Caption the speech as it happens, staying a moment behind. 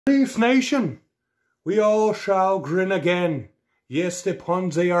Leafs Nation, we all shall grin again. Yes, the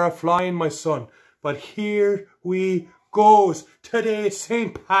puns they are a-flying, my son, but here we goes. Today it's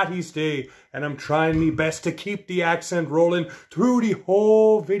St. Paddy's Day, and I'm trying my best to keep the accent rolling through the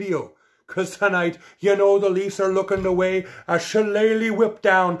whole video. Cause tonight, you know the Leafs are looking the way a shillelagh whip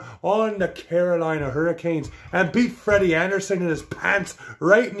down on the Carolina Hurricanes and beat Freddie Anderson in his pants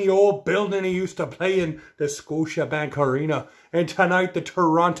right in the old building he used to play in, the Scotiabank Arena. And tonight the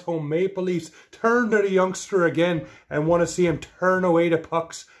Toronto Maple Leafs turn to the youngster again and want to see him turn away the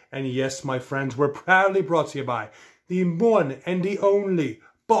pucks. And yes, my friends, we're proudly brought to you by the one and the only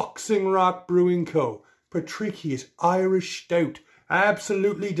Boxing Rock Brewing Co. Patricki's Irish Stout.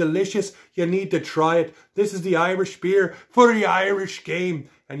 Absolutely delicious. You need to try it. This is the Irish beer for the Irish game.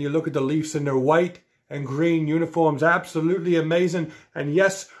 And you look at the Leafs in their white and green uniforms. Absolutely amazing. And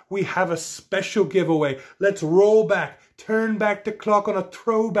yes, we have a special giveaway. Let's roll back. Turn back the clock on a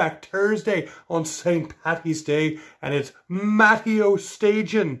throwback Thursday on St. Paddy's Day. And it's Matteo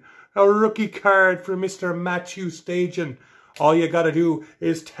Stajan. A rookie card for Mr. Matthew Stajan. All you gotta do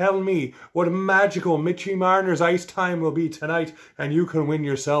is tell me what magical Mitchie Marner's ice time will be tonight, and you can win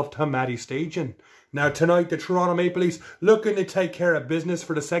yourself to Matty Stajan. Now tonight, the Toronto Maple Leafs looking to take care of business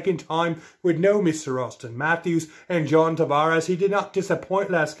for the second time with no Mr. Austin Matthews and John Tavares. He did not disappoint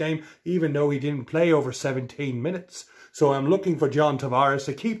last game, even though he didn't play over 17 minutes. So I'm looking for John Tavares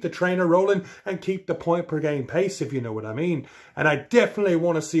to keep the trainer rolling and keep the point per game pace, if you know what I mean. And I definitely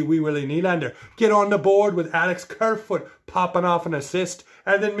want to see wee Willie Nylander get on the board with Alex Kerfoot popping off an assist.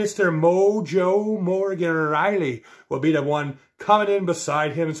 And then Mr. Mojo Morgan Riley will be the one coming in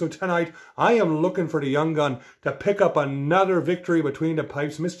beside him. So tonight, I am looking for the young gun to pick up another victory between the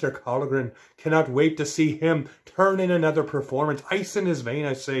pipes. Mr. Colligren, cannot wait to see him turn in another performance. Ice in his vein,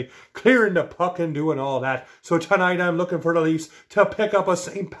 I say, clearing the puck and doing all that. So tonight, I'm looking for the Leafs to pick up a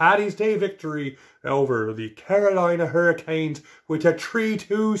St. Paddy's Day victory over the Carolina Hurricanes with a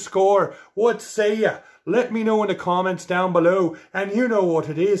 3-2 score. What say ya? Let me know in the comments down below. And you know what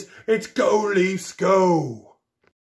it is. It's Go Leafs Go!